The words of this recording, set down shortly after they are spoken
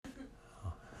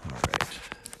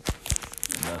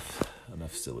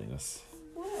enough silliness.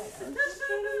 What? I'm just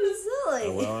trying to be silly.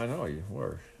 Oh, well, I know you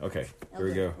were. Okay, here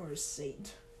we go. Or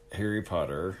Saint. Harry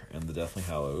Potter and the Deathly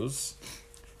Hallows,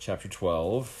 Chapter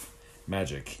 12,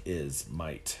 Magic is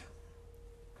Might.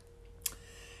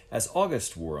 As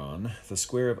August wore on, the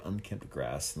square of unkempt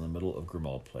grass in the middle of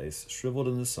Grimmauld Place shriveled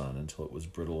in the sun until it was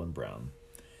brittle and brown.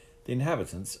 The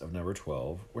inhabitants of Number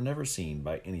 12 were never seen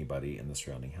by anybody in the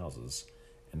surrounding houses,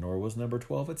 and nor was Number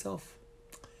 12 itself.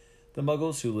 The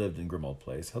Muggles who lived in Grimmauld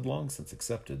Place had long since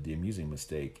accepted the amusing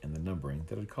mistake in the numbering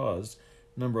that had caused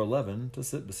Number 11 to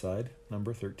sit beside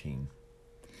Number 13.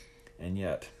 And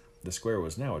yet, the square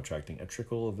was now attracting a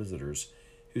trickle of visitors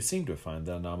who seemed to find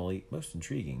the anomaly most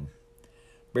intriguing.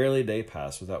 Barely a day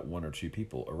passed without one or two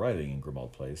people arriving in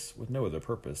Grimmauld Place with no other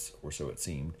purpose, or so it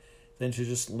seemed, than to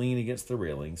just lean against the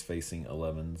railings facing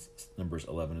numbers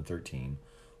 11 and 13,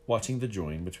 watching the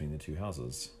join between the two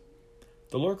houses.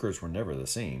 The lurkers were never the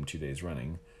same 2 days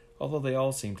running, although they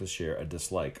all seemed to share a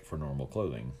dislike for normal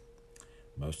clothing.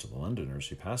 Most of the Londoners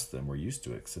who passed them were used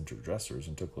to eccentric dressers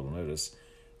and took little notice,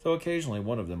 though occasionally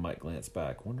one of them might glance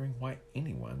back, wondering why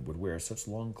anyone would wear such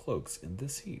long cloaks in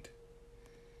this heat.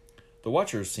 The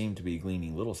watchers seemed to be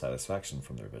gleaning little satisfaction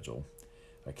from their vigil.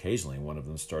 Occasionally one of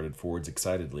them started forwards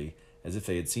excitedly, as if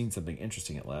they had seen something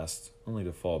interesting at last, only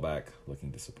to fall back looking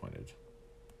disappointed.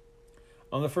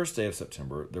 On the first day of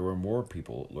September, there were more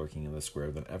people lurking in the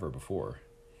square than ever before.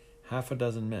 6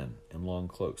 men in long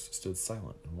cloaks stood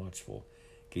silent and watchful,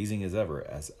 gazing as ever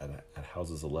at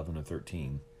houses 11 and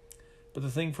 13, but the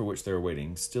thing for which they were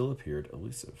waiting still appeared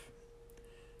elusive.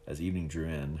 As evening drew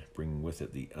in, bringing with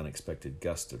it the unexpected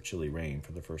gust of chilly rain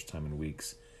for the first time in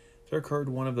weeks, there occurred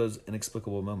one of those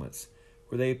inexplicable moments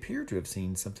where they appeared to have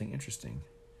seen something interesting.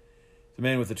 The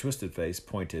man with the twisted face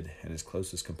pointed, and his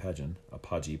closest companion, a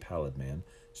podgy, pallid man,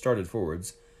 started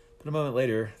forwards, but a moment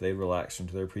later they relaxed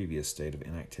into their previous state of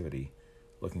inactivity,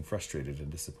 looking frustrated and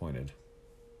disappointed.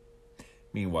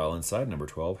 Meanwhile, inside Number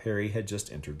 12, Harry had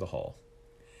just entered the hall.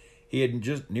 He had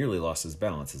just nearly lost his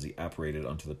balance as he apparated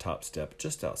onto the top step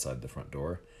just outside the front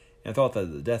door, and thought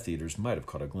that the Death Eaters might have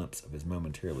caught a glimpse of his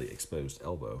momentarily exposed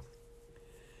elbow.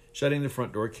 Shutting the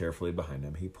front door carefully behind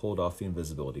him, he pulled off the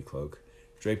invisibility cloak,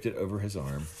 draped it over his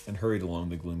arm, and hurried along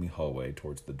the gloomy hallway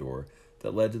towards the door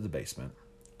that led to the basement,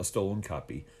 a stolen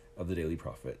copy of the Daily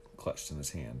Prophet clutched in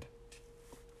his hand.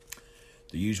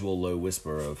 The usual low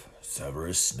whisper of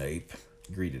 "Severus Snape"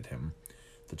 greeted him.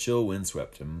 The chill wind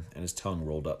swept him, and his tongue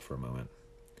rolled up for a moment.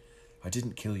 "I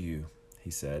didn't kill you," he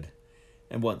said,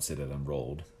 and once it had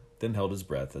unrolled, then held his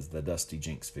breath as the dusty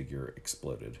Jinx figure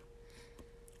exploded.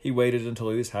 He waited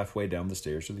until he was halfway down the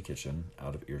stairs to the kitchen,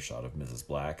 out of earshot of Mrs.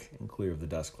 Black, and clear of the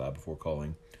dust cloud before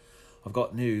calling, "I've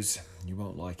got news. You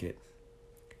won't like it."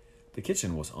 The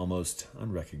kitchen was almost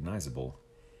unrecognizable.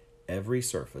 Every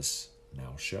surface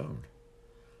now shone.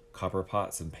 Copper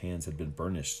pots and pans had been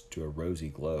burnished to a rosy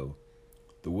glow.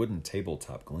 The wooden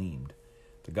tabletop gleamed.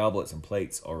 The goblets and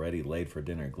plates already laid for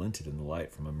dinner glinted in the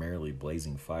light from a merrily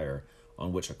blazing fire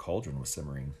on which a cauldron was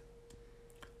simmering.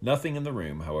 Nothing in the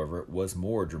room, however, was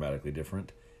more dramatically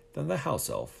different than the house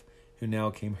elf, who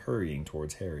now came hurrying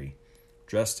towards Harry,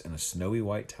 dressed in a snowy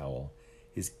white towel,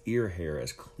 his ear hair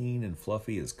as clean and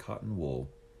fluffy as cotton wool,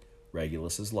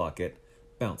 Regulus's locket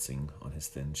bouncing on his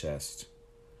thin chest.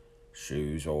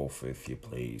 "Shoes off, if you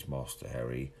please, Master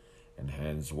Harry, and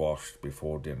hands washed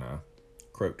before dinner,"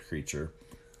 croaked Creature,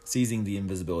 seizing the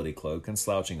invisibility cloak and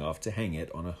slouching off to hang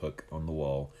it on a hook on the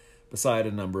wall, beside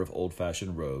a number of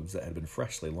old-fashioned robes that had been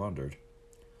freshly laundered.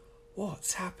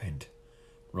 "What's happened?"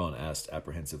 Ron asked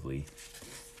apprehensively.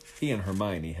 He and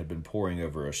Hermione had been poring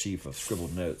over a sheaf of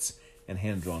scribbled notes and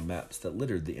hand-drawn maps that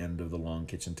littered the end of the long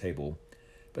kitchen table,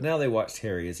 but now they watched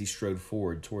Harry as he strode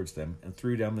forward towards them and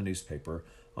threw down the newspaper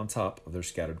on top of their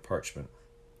scattered parchment.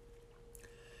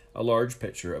 A large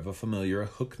picture of a familiar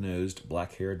hook-nosed,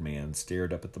 black-haired man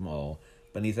stared up at them all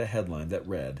beneath a headline that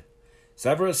read,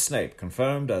 "Severus Snape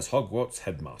confirmed as Hogwarts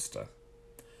headmaster."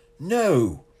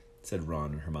 "No!" said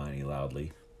Ron and Hermione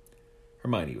loudly.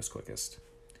 Hermione was quickest.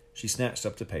 She snatched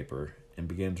up the paper and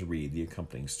began to read the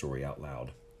accompanying story out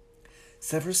loud.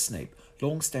 "Severus Snape,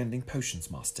 long-standing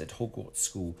potions master at Hogwarts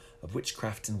School of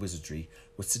Witchcraft and Wizardry,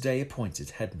 was today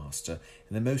appointed headmaster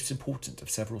in the most important of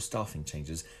several staffing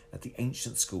changes at the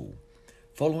ancient school.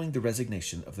 Following the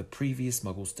resignation of the previous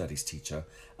Muggle studies teacher,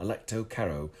 Alecto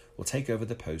Caro will take over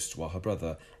the post while her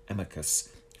brother, Amicus,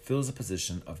 fills a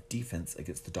position of defense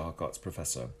against the dark arts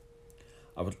professor.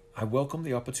 I welcome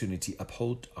the opportunity to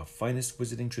uphold our finest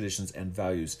wizarding traditions and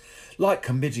values, like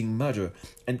committing murder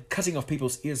and cutting off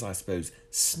people's ears, I suppose.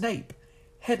 Snape!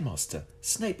 Headmaster!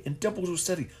 Snape in Dumbledore's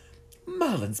study!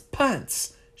 Merlin's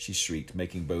pants!" she shrieked,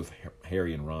 making both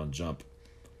Harry and Ron jump.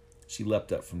 She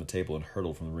leapt up from the table and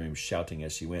hurtled from the room, shouting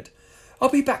as she went, "I'll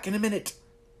be back in a minute."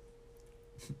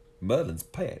 "Merlin's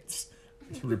pets,"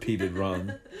 repeated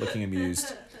Ron, looking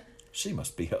amused. "She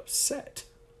must be upset."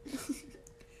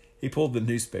 He pulled the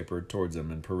newspaper towards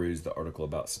him and perused the article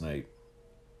about Snape.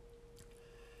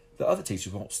 "The other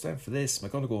teachers won't stand for this.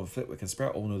 McGonagall and Flitwick and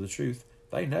Sprout all know the truth.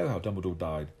 They know how Dumbledore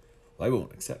died. They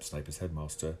won't accept Snape as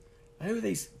headmaster. And who are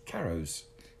these Carrows?"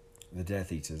 "The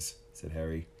Death Eaters," said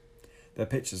Harry. "There are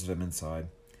pictures of them inside.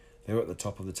 They were at the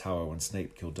top of the tower when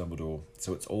Snape killed Dumbledore,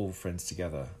 so it's all friends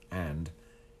together. And,"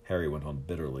 Harry went on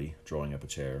bitterly, drawing up a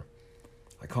chair,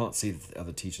 "I can't see that the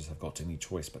other teachers have got any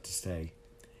choice but to stay.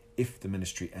 If the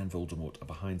Ministry and Voldemort are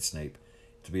behind Snape,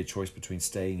 it'll be a choice between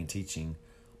staying and teaching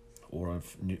or a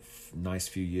nice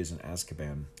few years in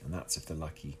Azkaban, and that's if they're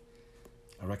lucky.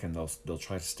 I reckon they'll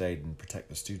try to stay and protect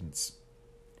the students."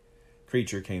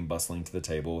 Creature came bustling to the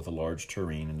table with a large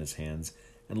tureen in his hands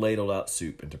and ladled out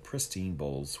soup into pristine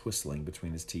bowls, whistling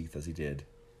between his teeth as he did.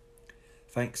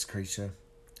 "Thanks, Creature,"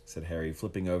 said Harry,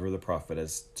 flipping over the prophet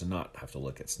as to not have to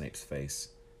look at Snape's face.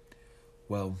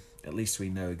 "Well, at least we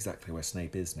know exactly where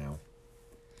Snape is now."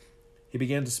 He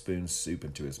began to spoon soup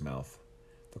into his mouth.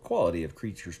 The quality of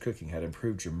Creature's cooking had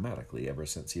improved dramatically ever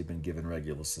since he had been given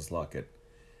Regulus's locket.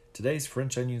 Today's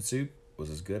French onion soup was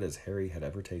as good as Harry had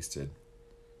ever tasted.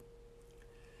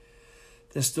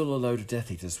 "There's still a load of Death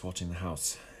Eaters watching the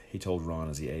house," he told Ron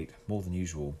as he ate, "more than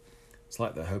usual. It's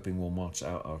like they're hoping we'll march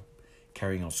out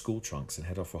carrying our school trunks and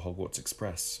head off for Hogwarts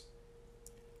Express."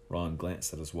 Ron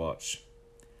glanced at his watch.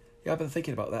 "Yeah, I've been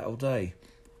thinking about that all day.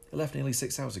 It left nearly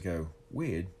 6 hours ago.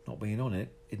 Weird, not being on it,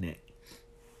 isn't it?"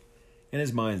 In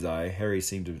his mind's eye, Harry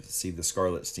seemed to see the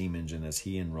scarlet steam engine as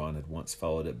he and Ron had once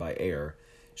followed it by air,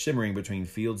 shimmering between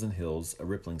fields and hills, a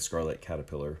rippling scarlet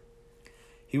caterpillar.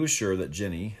 He was sure that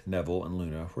Ginny, Neville, and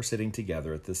Luna were sitting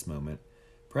together at this moment,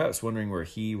 perhaps wondering where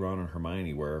he, Ron, and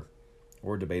Hermione were,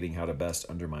 or debating how to best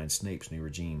undermine Snape's new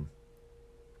regime.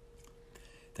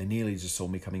 "They nearly just saw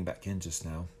me coming back in just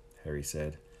now," Harry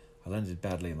said. "I landed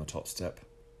badly on the top step,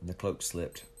 and the cloak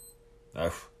slipped."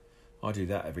 "Oh, I do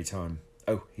that every time.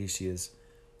 Oh, here she is,"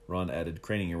 Ron added,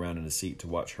 craning around in his seat to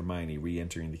watch Hermione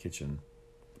re-entering the kitchen.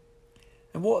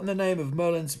 "And what in the name of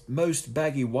Merlin's most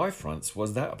baggy wife-fronts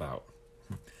was that about?"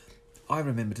 "I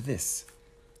remembered this,"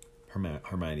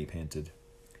 Hermione panted.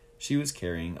 She was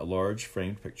carrying a large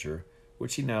framed picture,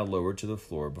 which she now lowered to the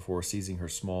floor before seizing her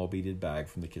small beaded bag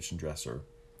from the kitchen dresser.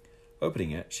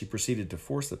 Opening it, she proceeded to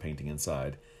force the painting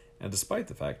inside, and despite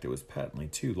the fact it was patently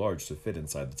too large to fit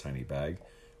inside the tiny bag,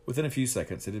 within a few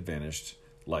seconds it had vanished,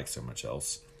 like so much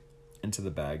else, into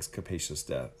the bag's capacious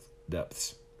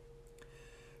depths.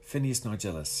 "Phineas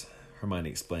Nigellus," Hermione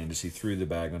explained as she threw the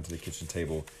bag onto the kitchen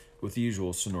table with the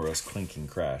usual sonorous clinking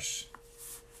crash.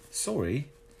 "Sorry,"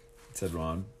 said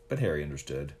Ron, but Harry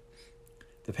understood.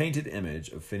 The painted image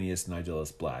of Phineas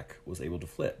Nigellus Black was able to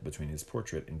flit between his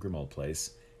portrait in Grimmauld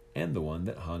Place and the one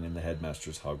that hung in the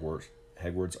headmaster's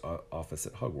Hagrid's office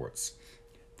at Hogwarts,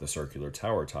 the circular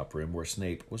tower-top room where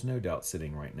Snape was no doubt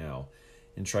sitting right now,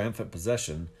 in triumphant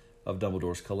possession of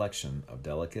Dumbledore's collection of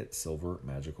delicate silver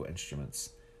magical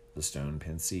instruments, the stone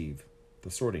pensieve,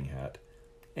 the sorting hat,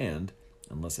 and,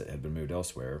 unless it had been moved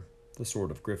elsewhere, the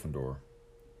sword of Gryffindor.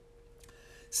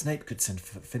 "Snape could send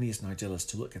Phineas Nigellus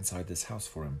to look inside this house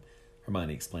for him,"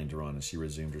 Hermione explained to Ron as she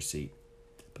resumed her seat.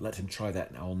 "But let him try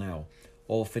that now.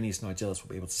 All Phineas Nigellus will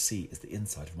be able to see is the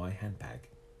inside of my handbag."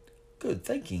 "Good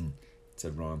thinking,"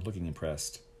 said Ron, looking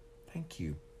impressed. "Thank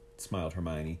you," smiled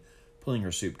Hermione, pulling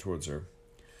her soup towards her.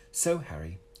 "So,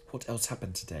 Harry, what else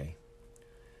happened today?"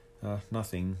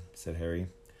 Nothing," said Harry.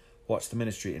 "Watched the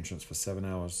Ministry entrance for 7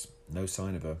 hours. No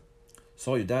sign of her.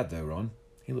 Saw your dad, though, Ron.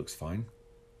 He looks fine."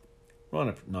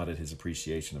 Ron nodded his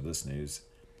appreciation of this news.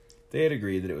 They had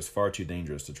agreed that it was far too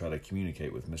dangerous to try to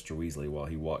communicate with Mr. Weasley while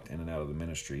he walked in and out of the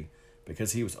Ministry,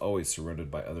 because he was always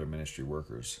surrounded by other Ministry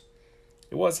workers.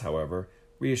 It was, however,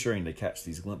 reassuring to catch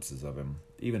these glimpses of him,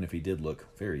 even if he did look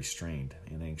very strained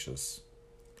and anxious.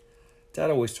 "Dad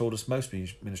always told us most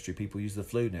Ministry people use the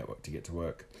Flow network to get to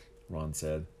work," Ron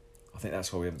said. "I think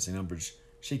that's why we haven't seen Umbridge.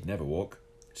 She'd never walk.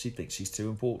 She'd think she's too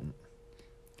important."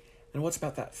 "And what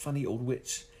about that funny old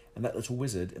witch and that little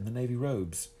wizard in the navy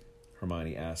robes?"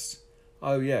 Hermione asked.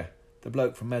 "Oh, yeah, the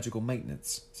bloke from Magical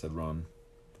Maintenance," said Ron.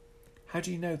 "How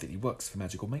do you know that he works for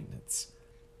Magical Maintenance?"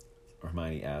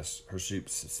 Hermione asked, her soup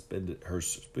spoon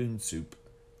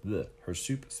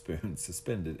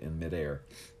suspended in midair.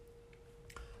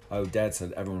 "Oh, Dad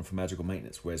said everyone from Magical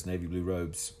Maintenance wears navy blue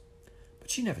robes."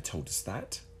 "But you never told us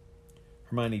that."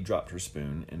 Hermione dropped her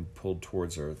spoon and pulled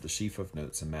towards her the sheaf of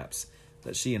notes and maps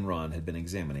that she and Ron had been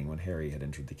examining when Harry had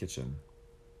entered the kitchen.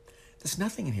 There's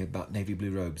nothing in here about navy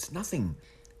blue robes. Nothing,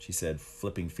 she said,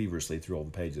 flipping feverishly through all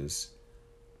the pages.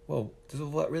 Well, does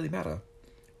all that really matter?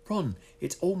 Ron,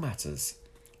 it all matters.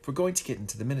 If we're going to get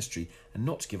into the ministry and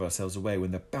not give ourselves away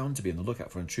when they're bound to be on the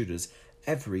lookout for intruders,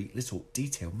 every little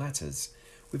detail matters.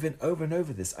 We've been over and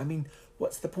over this. I mean,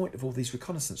 what's the point of all these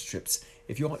reconnaissance trips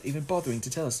if you aren't even bothering to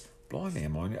tell us? Blimey,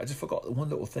 Hermione, I just forgot one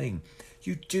little thing.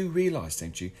 You do realise,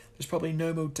 don't you, there's probably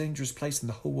no more dangerous place in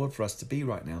the whole world for us to be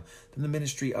right now than the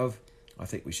ministry of... I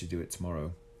think we should do it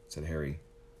tomorrow, said Harry.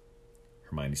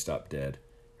 Hermione stopped dead,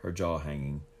 her jaw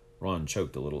hanging. Ron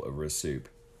choked a little over his soup.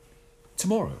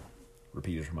 Tomorrow,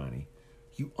 repeated Hermione.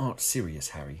 You aren't serious,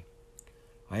 Harry.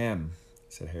 I am,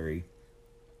 said Harry.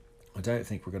 I don't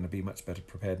think we're going to be much better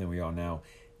prepared than we are now,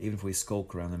 even if we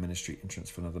skulk around the ministry entrance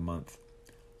for another month.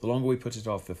 The longer we put it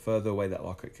off, the further away that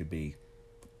locket could be.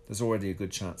 There's already a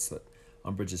good chance that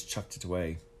Umbridge has chucked it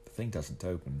away. The thing doesn't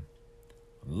open.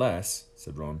 Unless,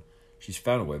 said Ron, she's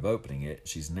found a way of opening it.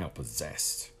 She's now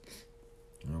possessed.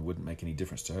 It wouldn't make any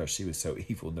difference to her. She was so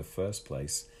evil in the first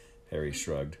place. Harry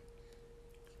shrugged.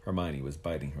 Hermione was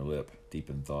biting her lip, deep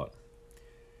in thought.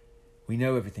 We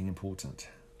know everything important,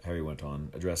 Harry went on,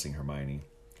 addressing Hermione.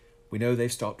 We know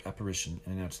they've stopped apparition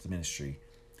in and out of the ministry.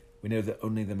 We know that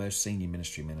only the most senior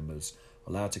ministry members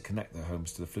are allowed to connect their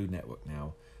homes to the Flu network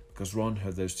now, because Ron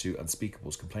heard those two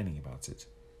unspeakables complaining about it.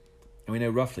 And we know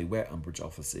roughly where Umbridge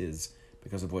office is,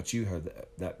 because of what you heard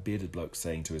that bearded bloke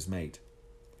saying to his mate.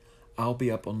 I'll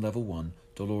be up on level 1.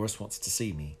 Dolores wants to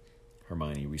see me,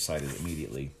 Hermione recited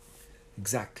immediately.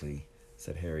 Exactly,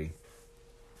 said Harry.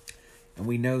 And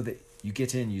we know that you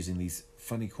get in using these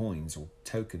funny coins or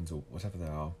tokens or whatever they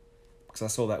are, because I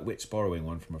saw that witch borrowing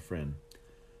one from a friend.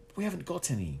 But we haven't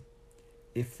got any.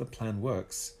 If the plan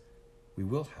works, we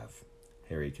will have,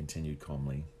 Harry continued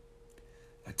calmly.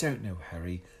 I don't know,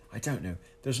 Harry. I don't know.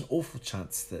 There's an awful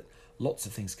chance that lots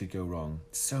of things could go wrong.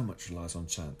 So much relies on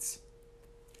chance.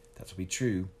 That will be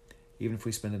true, even if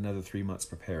we spend another 3 months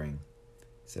preparing,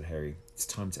 said Harry. It's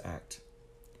time to act.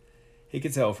 He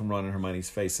could tell from Ron and Hermione's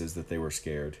faces that they were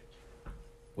scared.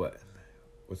 What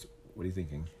are you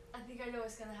thinking? I think I know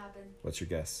what's gonna happen. What's your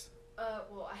guess?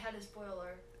 Well, I had a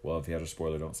spoiler. Well, if you had a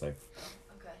spoiler, don't say.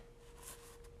 Oh, okay.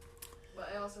 But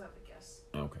I also have a guess.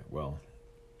 Okay, well,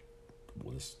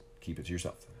 we'll just keep it to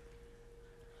yourself then.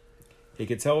 He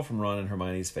could tell from Ron and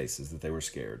Hermione's faces that they were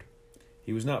scared.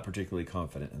 He was not particularly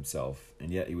confident himself,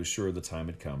 and yet he was sure the time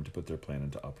had come to put their plan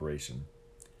into operation.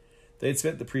 They had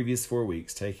spent the previous 4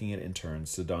 weeks taking it in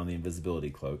turns to don the invisibility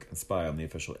cloak and spy on the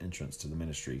official entrance to the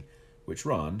ministry, which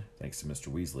Ron, thanks to Mr.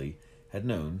 Weasley, had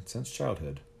known since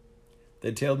childhood.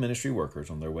 They tailed ministry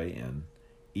workers on their way in,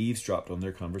 eavesdropped on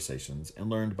their conversations, and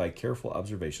learned by careful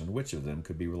observation which of them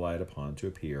could be relied upon to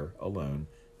appear, alone,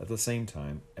 at the same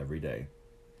time every day.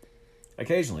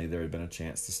 Occasionally there had been a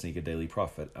chance to sneak a daily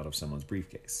profit out of someone's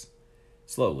briefcase.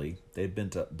 Slowly, they had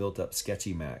built up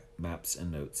sketchy maps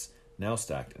and notes, now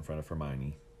stacked in front of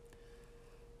Hermione.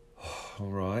 All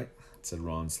right, said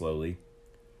Ron slowly.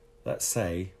 Let's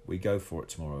say we go for it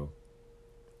tomorrow.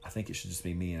 I think it should just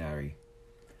be me and Harry.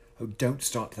 Oh, don't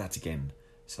start that again,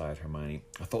 sighed Hermione.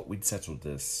 I thought we'd settled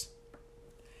this.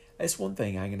 It's one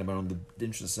thing hanging around the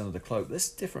entrance under the cloak. This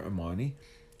is different, Hermione.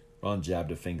 Ron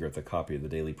jabbed a finger at the copy of the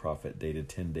Daily Prophet dated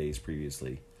 10 days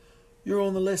previously. You're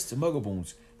on the list of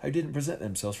muggleborns who didn't present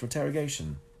themselves for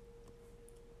interrogation.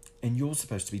 And you're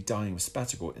supposed to be dining with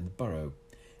Spattergort in the Burrow.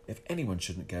 If anyone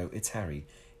shouldn't go, it's Harry.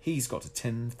 He's got a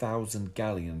 10,000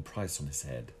 galleon price on his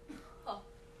head. Oh.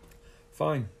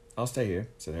 Fine, I'll stay here,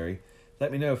 said Harry.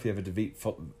 Let me know if you ever defeat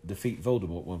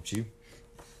Voldemort, won't you?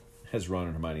 As Ron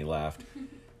and Hermione laughed,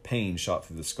 pain shot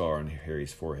through the scar on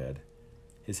Harry's forehead.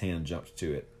 His hand jumped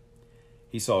to it.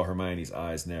 He saw Hermione's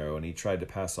eyes narrow, and he tried to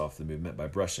pass off the movement by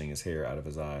brushing his hair out of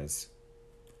his eyes.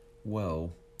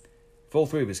 Well, if all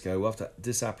 3 of us go, we'll have to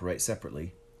disapparate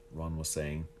separately, Ron was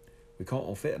saying. We can't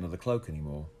all fit another cloak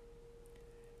anymore.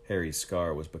 Harry's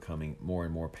scar was becoming more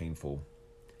and more painful.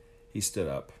 He stood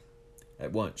up.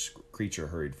 At once, Creature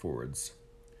hurried forwards.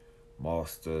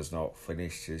 Master has not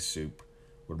finished his soup.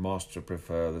 Would Master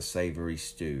prefer the savoury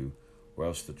stew, or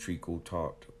else the treacle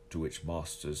tart to which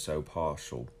Master's so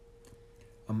partial?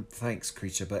 Thanks,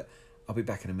 Creature, but I'll be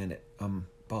back in a minute.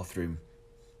 Bathroom.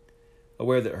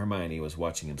 Aware that Hermione was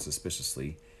watching him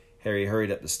suspiciously, Harry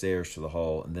hurried up the stairs to the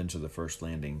hall and then to the first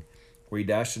landing, where he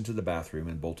dashed into the bathroom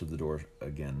and bolted the door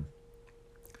again.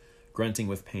 Grunting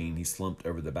with pain, he slumped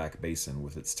over the back basin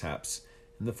with its taps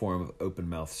in the form of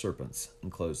open-mouthed serpents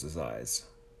and closed his eyes.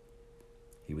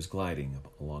 He was gliding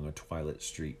along a twilit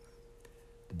street.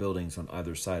 The buildings on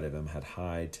either side of him had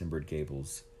high, timbered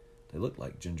gables. They looked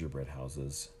like gingerbread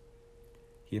houses.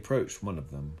 He approached one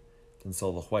of them, then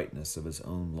saw the whiteness of his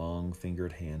own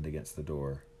long-fingered hand against the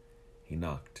door. He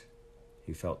knocked.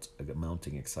 He felt a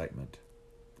mounting excitement.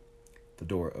 The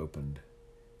door opened.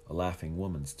 A laughing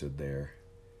woman stood there.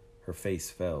 Her face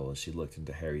fell as she looked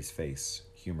into Harry's face,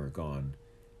 humor gone,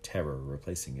 terror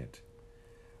replacing it.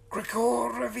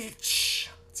 "Grigorovich,"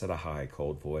 said a high,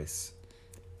 cold voice.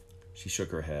 She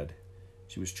shook her head.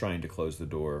 She was trying to close the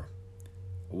door.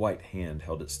 A white hand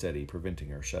held it steady, preventing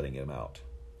her shutting him out.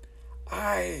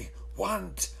 "I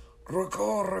want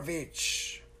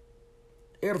Grigorovich."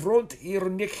 "Wohnt hier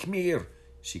nicht mehr,"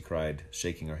 she cried,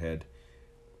 shaking her head.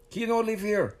 "He no live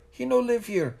here. He no live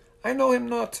here. I know him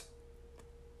not."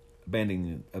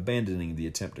 Abandoning the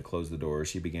attempt to close the door,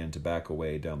 she began to back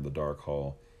away down the dark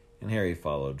hall, and Harry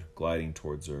followed, gliding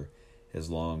towards her. His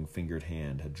long-fingered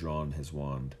hand had drawn his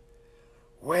wand.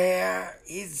 "Where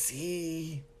is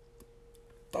he?"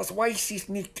 "Das weiß ich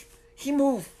nicht. He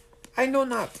move. I know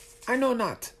not. I know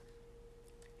not."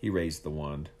 He raised the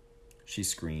wand. She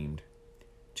screamed.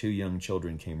 2 young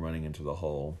children came running into the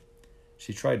hall.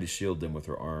 She tried to shield them with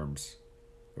her arms.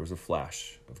 There was a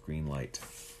flash of green light.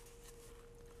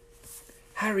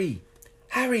 "Harry!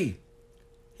 Harry!"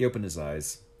 He opened his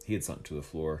eyes. He had sunk to the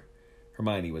floor.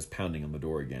 Hermione was pounding on the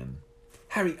door again.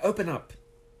 "Harry, open up!"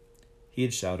 He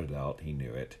had shouted out. He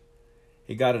knew it.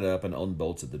 He got it up and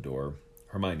unbolted the door.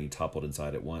 Hermione toppled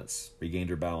inside at once, regained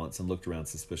her balance, and looked around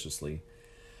suspiciously.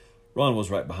 Ron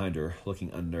was right behind her,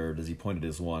 looking unnerved as he pointed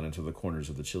his wand into the corners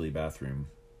of the chilly bathroom.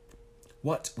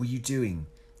 "What were you doing?"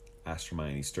 asked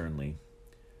Hermione sternly.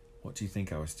 "What do you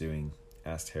think I was doing?"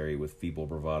 asked Harry with feeble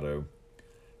bravado.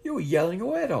 "You were yelling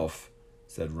your head off,"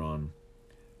 said Ron.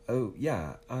 "Oh,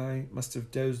 yeah, I must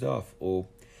have dozed off, or—"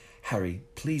 "Harry,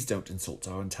 please don't insult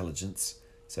our intelligence,"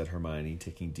 said Hermione,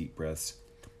 taking deep breaths.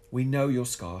 "We know your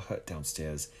scar hurt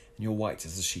downstairs, and you're white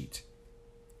as a sheet."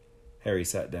 Harry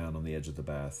sat down on the edge of the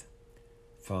bath.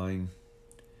 "Fine.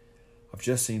 I've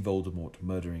just seen Voldemort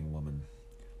murdering a woman.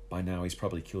 By now he's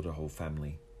probably killed her whole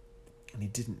family. And he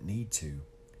didn't need to.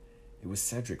 It was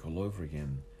Cedric all over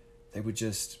again. They were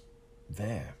just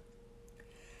there."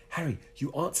 "Harry,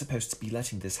 you aren't supposed to be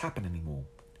letting this happen anymore,"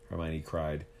 Hermione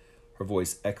cried, her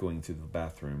voice echoing through the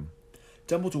bathroom.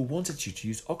 "Dumbledore wanted you to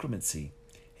use occlumency.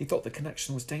 He thought the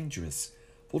connection was dangerous.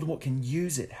 Voldemort can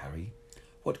use it, Harry.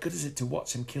 What good is it to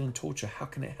watch him kill and torture? How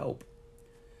can it help?"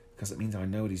 "Because it means I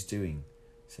know what he's doing,"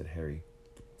 said Harry.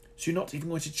 "So you're not even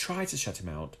going to try to shut him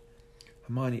out?"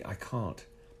 "Hermione, I can't.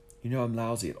 You know I'm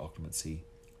lousy at occlumency.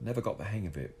 I never got the hang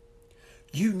of it."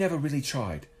 "You never really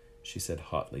tried," she said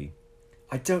hotly.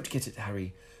 "I don't get it,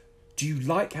 Harry. Do you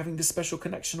like having this special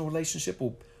connection or relationship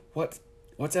or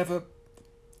whatever?"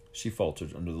 She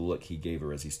faltered under the look he gave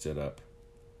her as he stood up.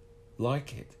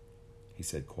 "Like it?" he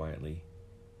said quietly.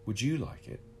 "Would you like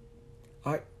it?"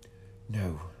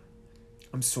 No.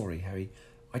 I'm sorry, Harry.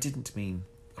 I didn't mean...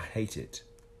 I hate it.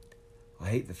 I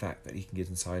hate the fact that he can get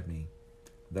inside me,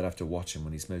 that I have to watch him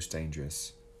when he's most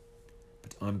dangerous.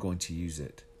 But I'm going to use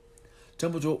it.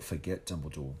 Dumbledore, forget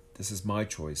Dumbledore. This is my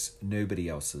choice, nobody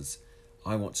else's.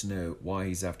 I want to know why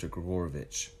he's after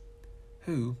Grigorovich.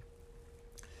 Who?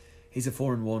 He's a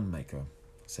foreign wand maker,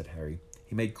 said Harry.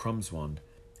 He made Crumb's wand,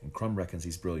 and Crumb reckons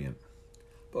he's brilliant.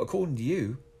 But according to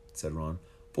you, said Ron,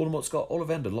 Voldemort's got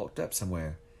Ollivander locked up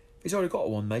somewhere. If he's already got a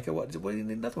wand maker, what do you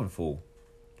need another one for?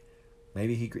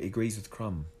 Maybe he agrees with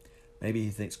Crumb. Maybe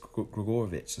he thinks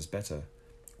Grigorovich is better.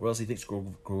 Or else he thinks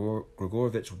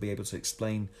Grigorovich will be able to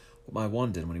explain what my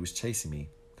wand did when he was chasing me,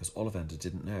 because Ollivander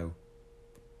didn't know.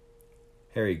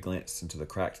 Harry glanced into the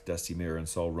cracked, dusty mirror and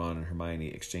saw Ron and Hermione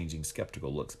exchanging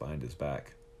skeptical looks behind his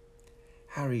back.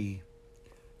 Harry,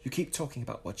 you keep talking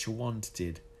about what your wand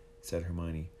did, said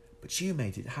Hermione, but you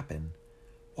made it happen.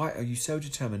 Why are you so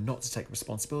determined not to take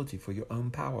responsibility for your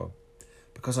own power?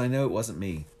 Because I know it wasn't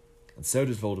me, and so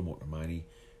does Voldemort, Hermione.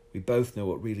 We both know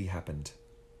what really happened.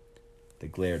 They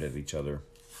glared at each other.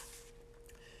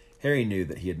 Harry knew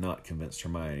that he had not convinced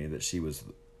Hermione that she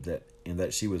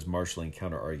was marshalling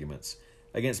counter-arguments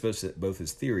against both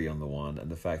his theory on the wand and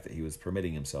the fact that he was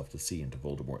permitting himself to see into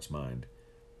Voldemort's mind.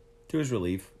 To his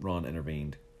relief, Ron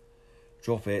intervened.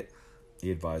 Drop it,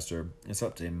 he advised her. It's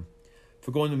up to him. If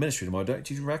we're going to the ministry tomorrow, don't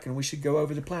you reckon we should go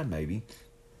over the plan, maybe?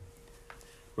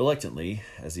 Reluctantly,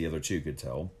 as the other two could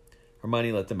tell,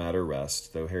 Hermione let the matter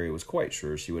rest, though Harry was quite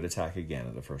sure she would attack again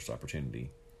at the first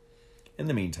opportunity. In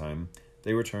the meantime,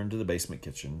 they returned to the basement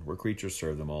kitchen, where creatures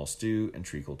served them all stew and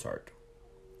treacle tart.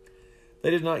 They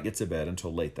did not get to bed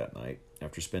until late that night,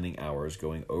 after spending hours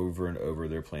going over and over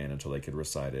their plan until they could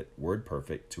recite it, word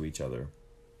perfect, to each other.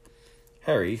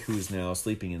 Harry, who was now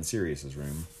sleeping in Sirius's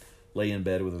room, lay in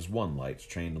bed with his one light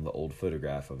trained on the old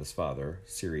photograph of his father,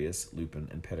 Sirius, Lupin,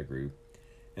 and Pettigrew,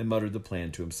 and muttered the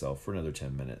plan to himself for another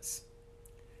 10 minutes.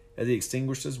 As he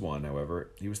extinguished his wand,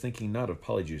 however, he was thinking not of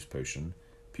Polyjuice Potion,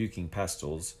 puking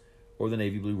pastils, or the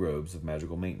navy blue robes of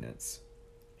magical maintenance.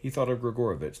 He thought of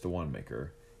Grigorovitch the wandmaker,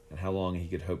 and how long he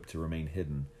could hope to remain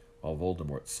hidden while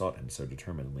Voldemort sought him so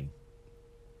determinedly.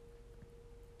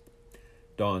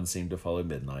 Dawn seemed to follow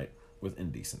midnight with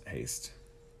indecent haste.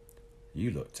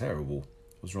 "You look terrible,"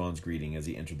 was Ron's greeting as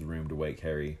he entered the room to wake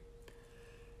Harry.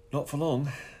 "Not for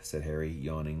long," said Harry,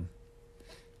 yawning.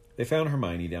 They found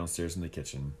Hermione downstairs in the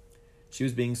kitchen. She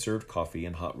was being served coffee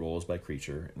and hot rolls by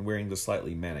Kreacher, and wearing the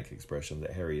slightly manic expression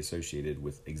that Harry associated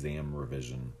with exam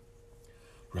revision.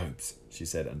 "Robes," she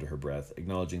said under her breath,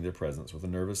 acknowledging their presence with a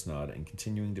nervous nod and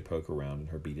continuing to poke around in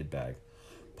her beaded bag.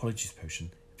 "Polyjuice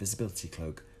Potion, invisibility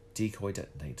cloak, decoy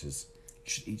detonators. You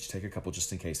should each take a couple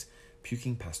just in case.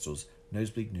 Puking pastils,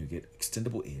 nosebleed nougat,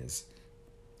 extendable ears."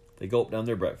 They gulped down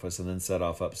their breakfast and then set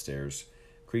off upstairs,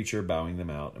 Kreacher bowing them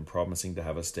out and promising to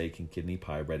have a steak and kidney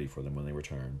pie ready for them when they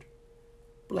returned.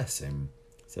 "Bless him,"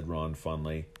 said Ron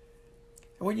fondly.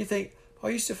 "And when you think, I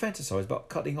used to fantasize about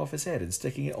cutting off his head and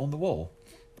sticking it on the wall."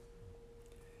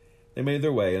 They made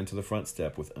their way onto the front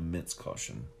step with immense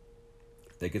caution.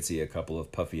 They could see a couple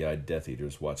of puffy-eyed Death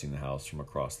Eaters watching the house from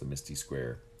across the misty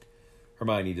square.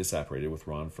 Hermione disapparated with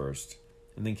Ron first,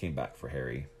 and then came back for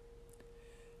Harry.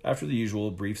 After the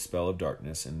usual brief spell of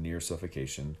darkness and near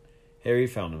suffocation, Harry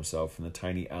found himself in the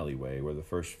tiny alleyway where the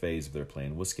first phase of their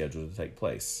plan was scheduled to take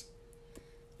place.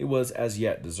 It was as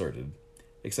yet deserted,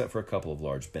 except for a couple of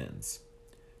large bins.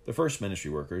 The first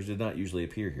ministry workers did not usually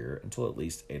appear here until at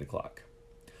least 8 o'clock.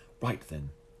 "Right then,"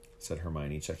 said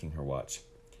Hermione, checking her watch.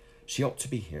 "She ought to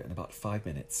be here in about 5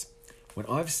 minutes. When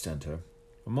I've stunned her—"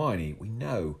 "Hermione, we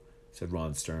know," said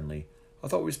Ron sternly. "I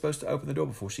thought we were supposed to open the door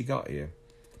before she got here."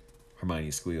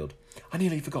 Hermione squealed. "I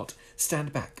nearly forgot.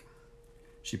 Stand back."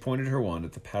 She pointed her wand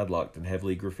at the padlocked and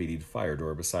heavily graffitied fire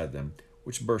door beside them,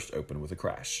 which burst open with a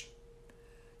crash.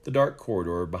 The dark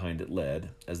corridor behind it led,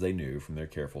 as they knew from their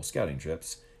careful scouting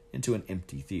trips, into an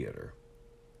empty theater.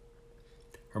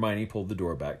 Hermione pulled the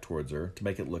door back towards her to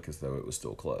make it look as though it was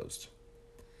still closed.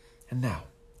 "And now,"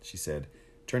 she said,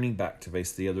 turning back to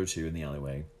face the other two in the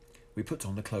alleyway, "we put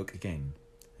on the cloak again."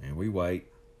 "And we wait,"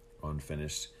 Ron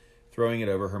finished, throwing it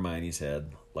over Hermione's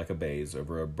head like a baize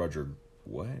over a budgerigar.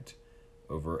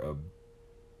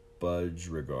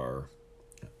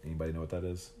 Anybody know what that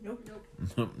is? Nope.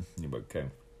 Okay.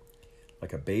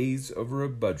 Like a baize over a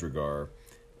budgerigar,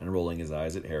 and rolling his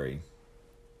eyes at Harry.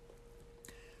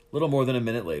 Little more than a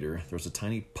minute later, there was a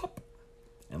tiny pop,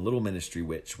 and little ministry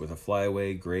witch with a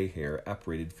flyaway gray hair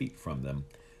apparated feet from them,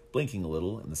 blinking a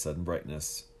little in the sudden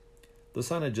brightness. The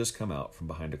sun had just come out from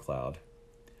behind a cloud.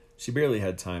 She barely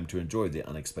had time to enjoy the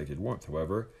unexpected warmth,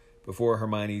 however, before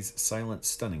Hermione's silent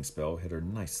stunning spell hit her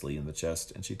nicely in the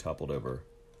chest, and she toppled over.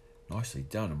 "Nicely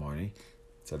done, Hermione,"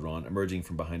 said Ron, emerging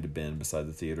from behind a bin beside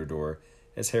the theater door,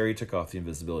 as Harry took off the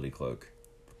invisibility cloak.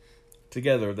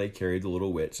 Together they carried the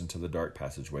little witch into the dark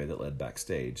passageway that led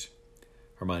backstage.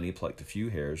 Hermione plucked a few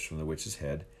hairs from the witch's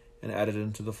head and added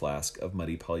them to the flask of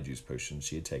muddy Polyjuice Potion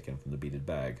she had taken from the beaded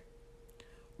bag.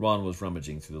 Ron was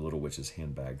rummaging through the little witch's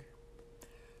handbag.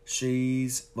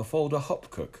 "She's Mafalda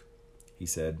Hopcook," he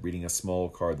said, reading a small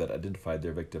card that identified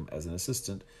their victim as an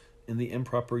assistant in the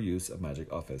improper use of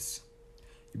magic office.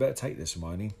 "You better take this,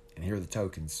 Hermione, and here are the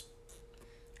tokens."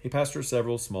 He passed her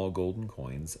several small golden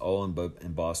coins, all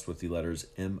embossed with the letters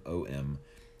M.O.M.,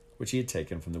 which he had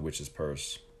taken from the witch's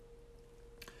purse.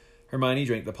 Hermione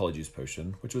drank the Polyjuice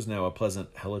Potion, which was now a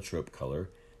pleasant heliotrope color,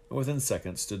 and within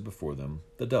seconds stood before them,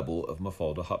 the double of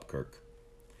Mafalda Hopkirk.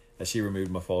 As she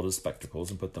removed Mafalda's spectacles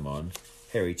and put them on,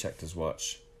 Harry checked his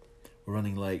watch. "We're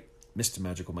running late. Mr.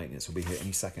 Magical Maintenance will be here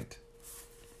any second."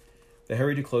 They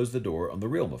hurried to close the door on the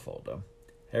real Mafalda.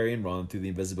 Harry and Ron threw the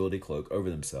invisibility cloak over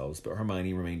themselves, but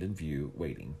Hermione remained in view,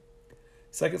 waiting.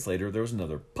 Seconds later, there was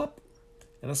another pop,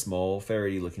 and a small,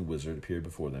 ferrety-looking wizard appeared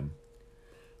before them.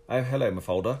 "Oh, hello,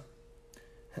 Mafalda."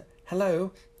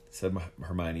 "Hello," said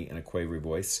Hermione in a quavery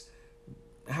voice.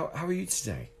 How are you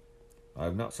today?"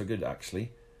 "I'm not so good,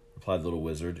 actually," replied the little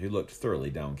wizard, who looked thoroughly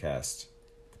downcast.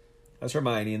 As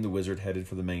Hermione and the wizard headed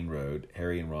for the main road,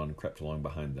 Harry and Ron crept along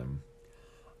behind them.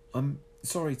 "I'm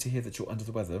sorry to hear that you're under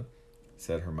the weather,"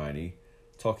 said Hermione,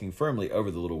 talking firmly over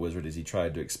the little wizard as he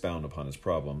tried to expound upon his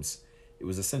problems. It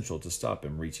was essential to stop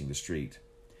him reaching the street.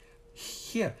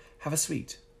 "Here, have a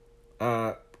sweet."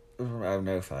 Oh,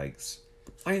 no, thanks."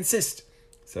 "I insist,"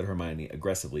 said Hermione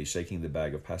aggressively, shaking the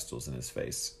bag of pastils in his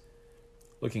face.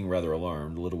 Looking rather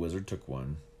alarmed, the little wizard took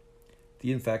one.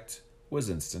 The effect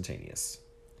was instantaneous.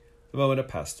 The moment a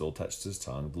pastel touched his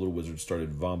tongue, the little wizard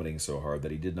started vomiting so hard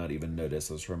that he did not even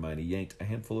notice as Hermione yanked a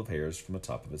handful of hairs from the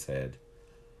top of his head.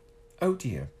 "Oh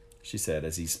dear," she said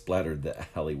as he splattered the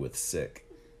alley with sick.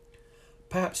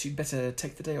 "Perhaps you'd better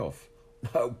take the day off."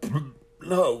 "No,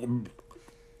 no."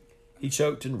 He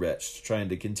choked and retched, trying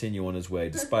to continue on his way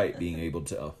despite being unable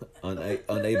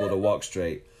to walk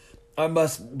straight. "I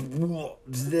must walk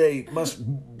today, must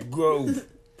go."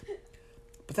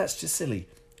 "But that's just silly,"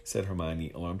 said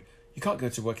Hermione, alarmed. "You can't go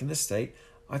to work in this state.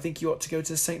 I think you ought to go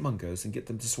to St. Mungo's and get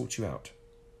them to sort you out."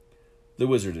 The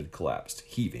wizard had collapsed,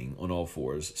 heaving on all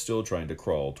fours, still trying to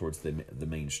crawl towards the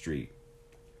main street.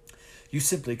 "You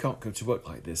simply can't go to work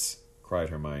like this," cried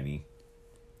Hermione.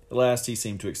 At last he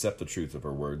seemed to accept the truth of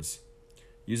her words.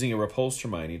 Using a repulsed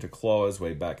Hermione to claw his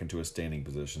way back into a standing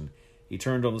position, he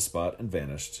turned on the spot and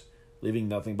vanished, leaving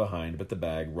nothing behind but the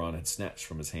bag Ron had snatched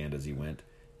from his hand as he went,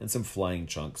 and some flying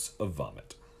chunks of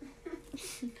vomit.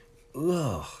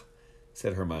 "Ugh,"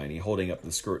 said Hermione, holding up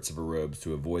the skirts of her robes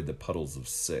to avoid the puddles of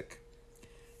sick.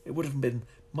 "It would have been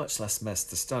much less mess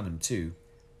to stun him, too."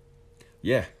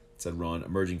 "Yeah," said Ron,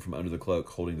 emerging from under the cloak,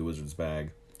 holding the wizard's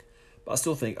bag. "But I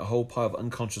still think a whole pile of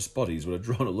unconscious bodies would have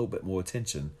drawn a little bit more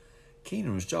attention. Keen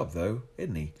on his job, though,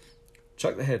 isn't he?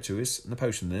 Chuck the hair to us and the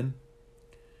potion, then."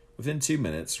 Within 2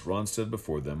 minutes, Ron stood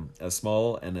before them, as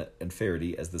small and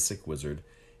ferrety as the sick wizard,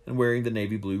 and wearing the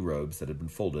navy blue robes that had been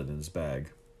folded in his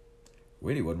bag.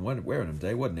 Really wasn't wearing them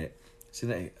today, wasn't it?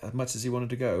 Seemed that as much as he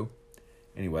wanted to go.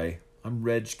 "Anyway, I'm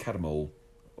Reg Catamole,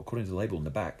 according to the label in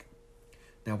the back."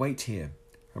 "Now wait here,"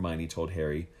 Hermione told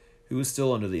Harry, who was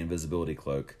still under the invisibility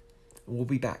cloak, "and we'll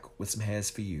be back with some hairs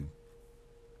for you."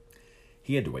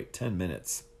 He had to wait 10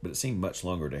 minutes, but it seemed much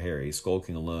longer to Harry,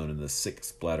 skulking alone in the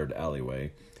sick-splattered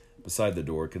alleyway, beside the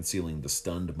door concealing the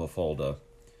stunned Mafalda.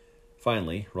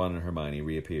 Finally, Ron and Hermione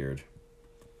reappeared.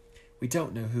 "We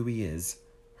don't know who he is,"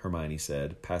 Hermione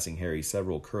said, passing Harry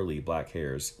several curly black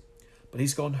hairs, "but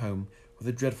he's gone home with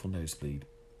a dreadful nosebleed.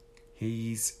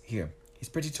 He's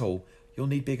pretty tall. You'll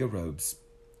need bigger robes."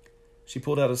 She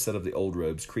pulled out a set of the old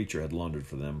robes Creature had laundered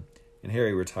for them, and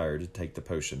Harry retired to take the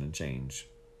potion and change.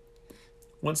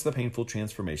 Once the painful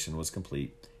transformation was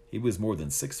complete, he was more than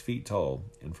 6 feet tall,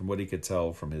 and from what he could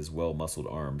tell from his well-muscled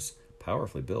arms,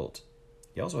 powerfully built.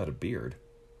 He also had a beard.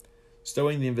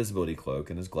 Stowing the invisibility cloak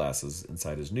and his glasses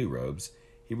inside his new robes,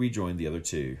 he rejoined the other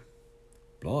two.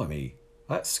 "Blimey,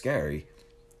 that's scary,"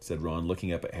 said Ron,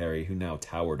 looking up at Harry, who now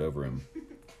towered over him.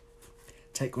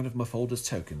 "Take one of Mafalda's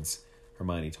tokens,"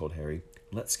 Hermione told Harry.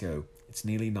 "Let's go. It's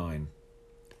nearly 9.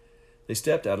 They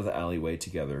stepped out of the alleyway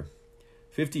together.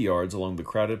 50 yards along the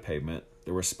crowded pavement,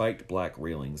 there were spiked black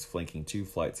railings flanking 2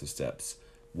 flights of steps,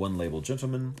 one labeled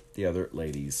gentlemen, the other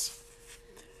ladies.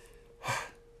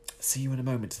 "See you in a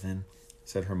moment, then,"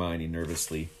 said Hermione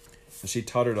nervously, as she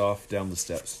tottered off down the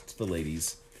steps to the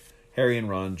ladies. Harry and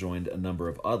Ron joined a number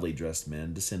of oddly dressed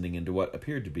men descending into what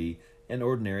appeared to be an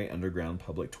ordinary underground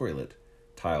public toilet,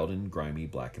 tiled in grimy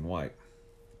black and white.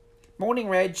 "Morning,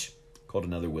 Reg," called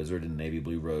another wizard in navy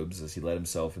blue robes as he let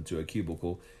himself into a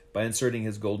cubicle by inserting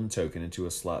his golden token into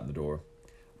a slot in the door.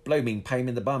 "Blooming pain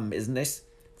in the bum, isn't this?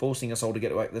 Forcing us all to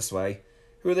get work this way.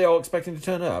 Who are they all expecting to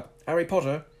turn up? Harry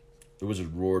Potter?" The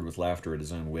wizard roared with laughter at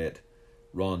his own wit.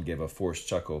 Ron gave a forced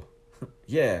chuckle.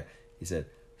 "Yeah," he said.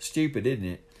 "Stupid, isn't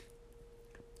it?"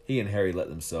 He and Harry let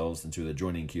themselves into the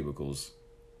adjoining cubicles.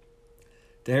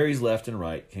 To Harry's left and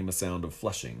right came a sound of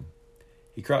flushing.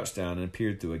 He crouched down and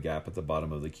peered through a gap at the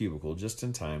bottom of the cubicle just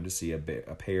in time to see a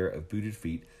pair of booted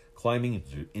feet climbing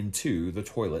into the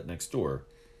toilet next door.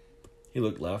 He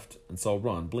looked left and saw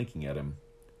Ron blinking at him.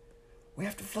 "We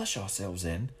have to flush ourselves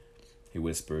in," he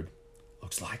whispered.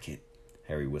 "Looks like it,"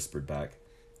 Harry whispered back.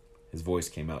 His voice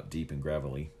came out deep and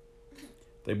gravelly.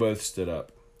 They both stood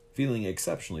up. Feeling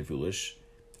exceptionally foolish,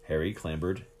 Harry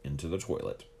clambered into the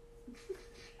toilet.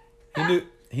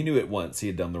 He knew at once he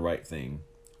had done the right thing.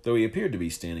 Though he appeared to be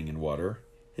standing in water,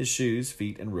 his shoes,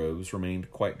 feet, and robes remained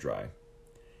quite dry.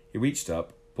 He reached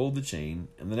up, pulled the chain,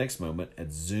 and the next moment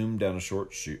had zoomed down a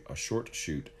short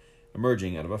chute,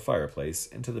 emerging out of a fireplace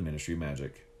into the Ministry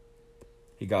magic.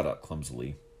 He got up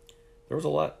clumsily. There was a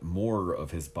lot more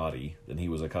of his body than he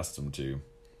was accustomed to.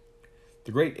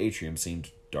 The great atrium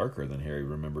seemed darker than Harry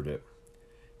remembered it.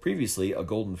 Previously, a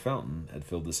golden fountain had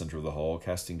filled the center of the hall,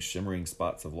 casting shimmering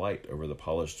spots of light over the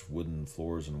polished wooden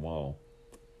floors and wall.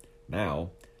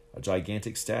 Now, a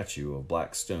gigantic statue of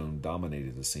black stone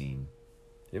dominated the scene.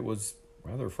 It was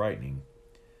rather frightening.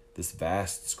 This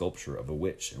vast sculpture of a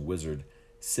witch and wizard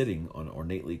sitting on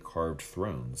ornately carved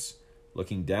thrones,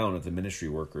 looking down at the ministry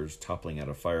workers toppling out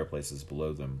of fireplaces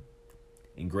below them.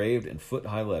 Engraved in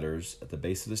foot-high letters at the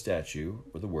base of the statue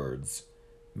were the words,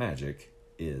 "Magic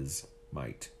is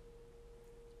might.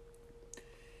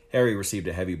 Harry received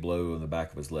a heavy blow on the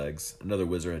back of his legs. Another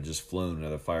wizard had just flown into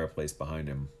the fireplace behind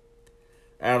him.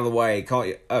 Out of the way, can't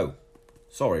you? Oh,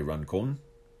 sorry, Runcorn.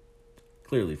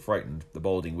 Clearly frightened, the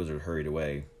balding wizard hurried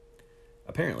away.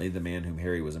 Apparently, the man whom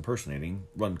Harry was impersonating,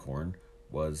 Runcorn,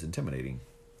 was intimidating.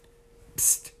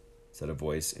 Psst, said a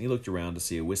voice, and he looked around to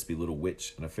see a wispy little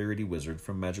witch and a fairy wizard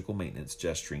from magical maintenance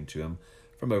gesturing to him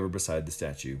from over beside the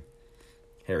statue.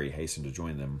 Harry hastened to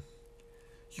join them.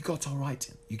 You got all right.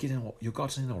 You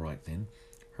got in all right then,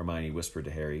 Hermione whispered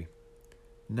to Harry.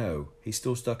 No, he's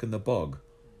still stuck in the bog,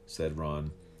 said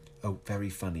Ron. Oh, very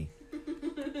funny.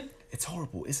 It's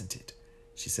horrible, isn't it?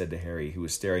 She said to Harry, who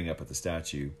was staring up at the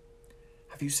statue.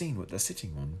 Have you seen what they're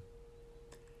sitting on?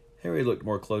 Harry looked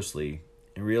more closely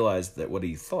and realized that what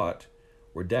he thought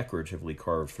were decoratively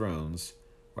carved thrones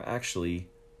were actually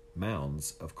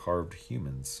mounds of carved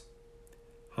humans.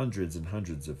 Hundreds and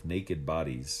hundreds of naked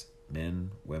bodies,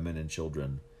 men, women, and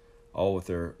children, all with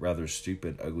their rather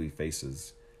stupid, ugly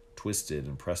faces, twisted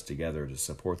and pressed together to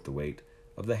support the weight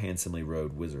of the handsomely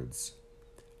robed wizards.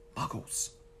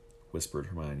 Muggles, whispered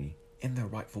Hermione, in their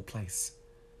rightful place.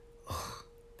 Ugh.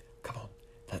 Come on,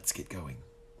 let's get going.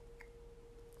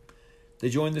 They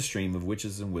joined the stream of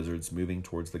witches and wizards moving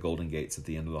towards the golden gates at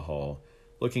the end of the hall,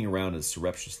 looking around as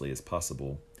surreptitiously as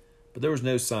possible, but there was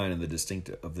no sign of the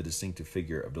distinctive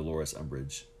figure of Dolores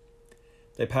Umbridge.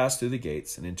 They passed through the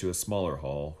gates and into a smaller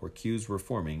hall where queues were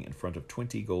forming in front of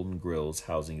 20 golden grills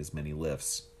housing as many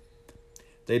lifts.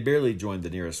 They had barely joined the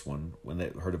nearest one when they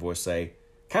heard a voice say,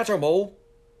 Catch 'em all!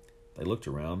 They looked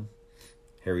around.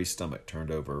 Harry's stomach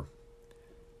turned over.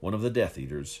 One of the Death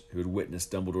Eaters, who had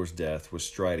witnessed Dumbledore's death, was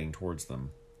striding towards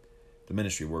them. The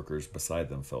ministry workers beside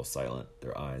them fell silent,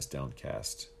 their eyes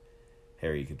downcast.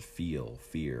 Harry could feel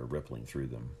fear rippling through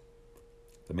them.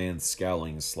 The man's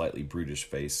scowling, slightly brutish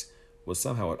face was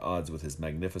somehow at odds with his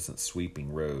magnificent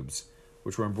sweeping robes,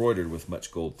 which were embroidered with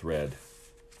much gold thread.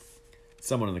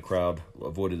 Someone in the crowd,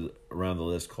 avoided around the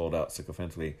list, called out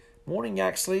sycophantically, Morning,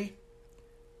 Yaxley!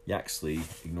 Yaxley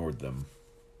ignored them.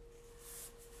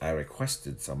 I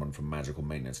requested someone from magical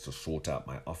maintenance to sort out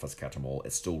my office, Catamol.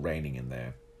 It's still raining in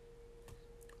there.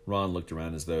 Ron looked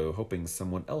around as though hoping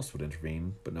someone else would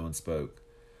intervene, but no one spoke.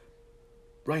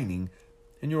 Raining?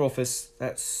 In your office?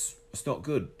 That's not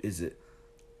good, is it?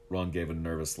 Ron gave a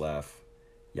nervous laugh.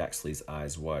 Yaxley's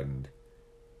eyes widened.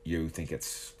 You think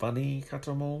it's funny,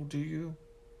 Catamol, do you?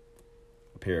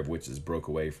 A pair of witches broke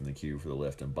away from the queue for the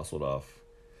lift and bustled off.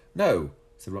 No,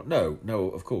 said Ron. No,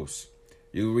 of course.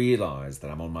 You realize that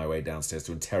I'm on my way downstairs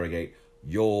to interrogate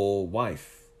your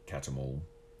wife, Catamol.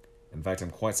 In fact, I'm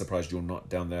quite surprised you're not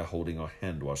down there holding her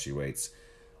hand while she waits.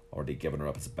 Already given her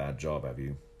up as a bad job, have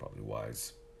you? Probably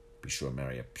wise. Be sure to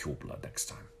marry a pureblood next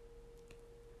time.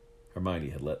 Hermione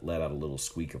had let out a little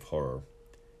squeak of horror.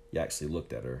 Yaxley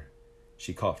looked at her.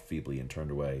 She coughed feebly and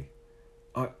turned away.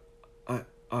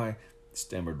 I,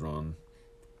 stammered Ron.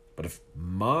 But if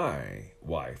my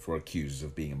wife were accused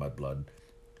of being a mudblood,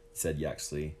 said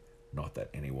Yaxley, not that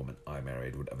any woman I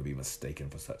married would ever be mistaken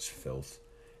for such filth,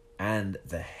 and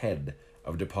the head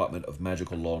of a Department of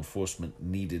Magical Law Enforcement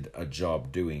needed a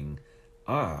job doing,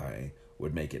 I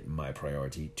would make it my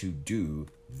priority to do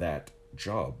that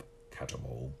job,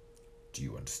 Catamol. Do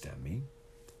you understand me?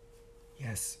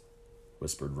 Yes,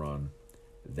 whispered Ron.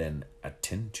 Then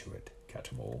attend to it,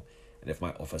 Catamol, and if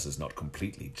my office is not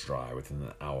completely dry within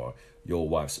an hour, your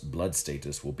wife's blood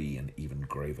status will be in even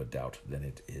graver doubt than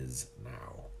it is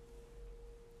now.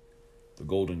 The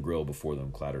golden grill before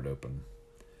them clattered open.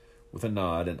 With a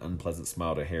nod and unpleasant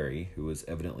smile to Harry, who was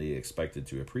evidently expected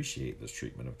to appreciate this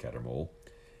treatment of Catamol,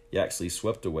 Yaxley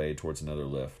swept away towards another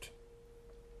lift.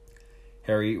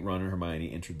 Harry, Ron, and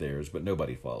Hermione entered theirs, but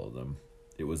nobody followed them.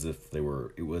 It was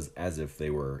as if they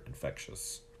were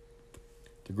infectious.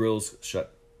 The grills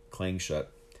clanged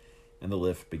shut, and the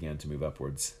lift began to move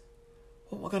upwards.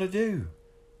 What am I going to do?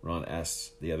 Ron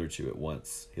asked the other two at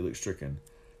once. He looked stricken.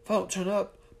 If I don't turn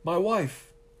up, my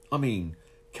wife.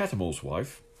 Catamol's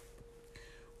wife.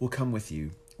 We'll come with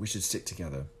you. We should stick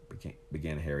together,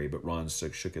 began Harry, but Ron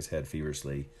shook his head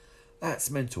feverishly.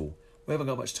 That's mental. We haven't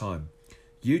got much time.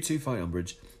 You two find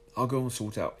Umbridge. I'll go and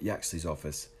sort out Yaxley's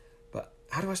office. But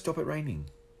how do I stop it raining?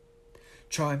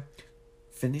 Try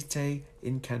finite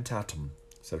incantatum,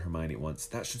 said Hermione at once.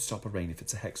 That should stop a rain if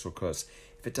it's a hex or curse.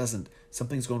 If it doesn't,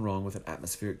 something's gone wrong with an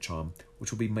atmospheric charm,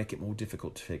 which will make it more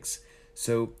difficult to fix.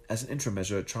 So, as an interim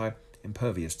measure, try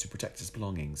impervious to protect his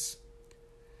belongings.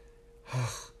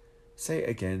 Say it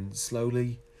again,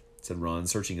 slowly, said Ron,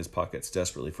 searching his pockets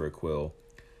desperately for a quill.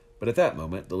 But at that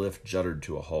moment, the lift juddered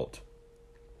to a halt.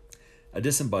 A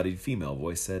disembodied female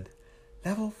voice said,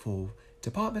 Level 4,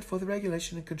 Department for the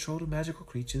Regulation and Control of Magical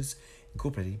Creatures,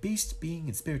 incorporating Beast, Being,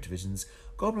 and Spirit Divisions,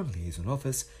 Goblin Liaison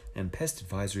Office, and Pest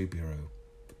Advisory Bureau.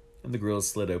 And the grills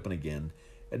slid open again,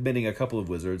 admitting a couple of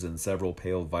wizards and several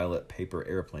pale violet paper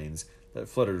airplanes that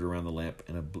fluttered around the lamp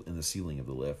in the ceiling of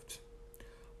the lift.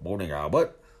 "Morning,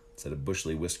 Albert," said a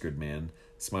bushily whiskered man,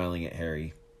 smiling at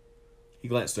Harry. He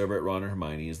glanced over at Ron and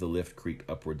Hermione as the lift creaked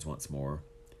upwards once more.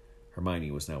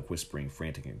 Hermione was now whispering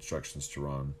frantic instructions to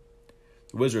Ron.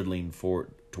 The wizard leaned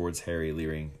forward towards Harry,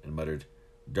 leering, and muttered,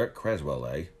 "Dirk Creswell,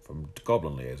 eh? From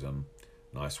Goblin Liaison.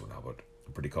 Nice one, Albert.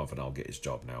 I'm pretty confident I'll get his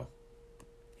job now."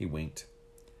 He winked.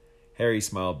 Harry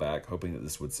smiled back, hoping that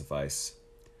this would suffice.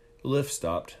 The lift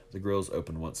stopped. The grills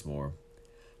opened once more.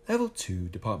 Level 2,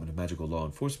 Department of Magical Law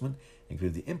Enforcement,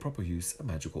 include the improper use of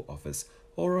Magical Office,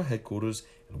 Aura Headquarters,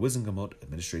 and Wizengamot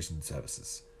Administration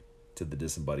Services, said the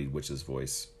disembodied witch's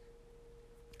voice.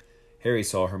 Harry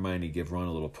saw Hermione give Ron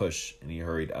a little push, and he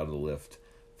hurried out of the lift,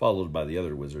 followed by the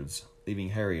other wizards, leaving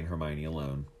Harry and Hermione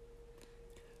alone.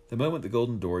 The moment the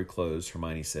golden door closed,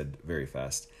 Hermione said very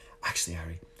fast, "Actually,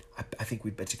 Harry, I think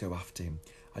we'd better go after him.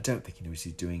 I don't think he knows what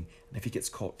he's doing, and if he gets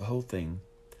caught, the whole thing."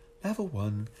 Level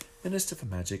 1, Minister for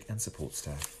Magic and Support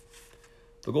Staff.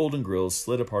 The golden grills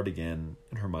slid apart again,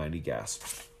 and Hermione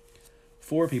gasped.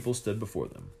 4 people stood before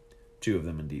them, 2 of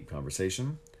them in deep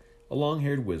conversation, a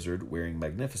long-haired wizard wearing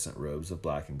magnificent robes of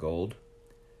black and gold,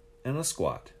 and a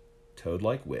squat,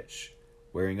 toad-like witch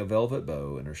wearing a velvet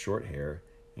bow in her short hair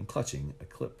and clutching a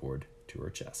clipboard to her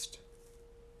chest.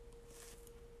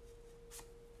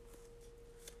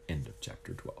 End of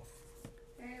chapter 12.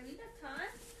 Alright, we got time?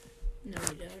 No,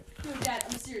 we don't. No, Dad,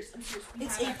 I'm serious.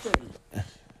 It's 8:30.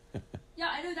 Yeah,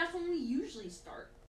 I know, that's when we usually start.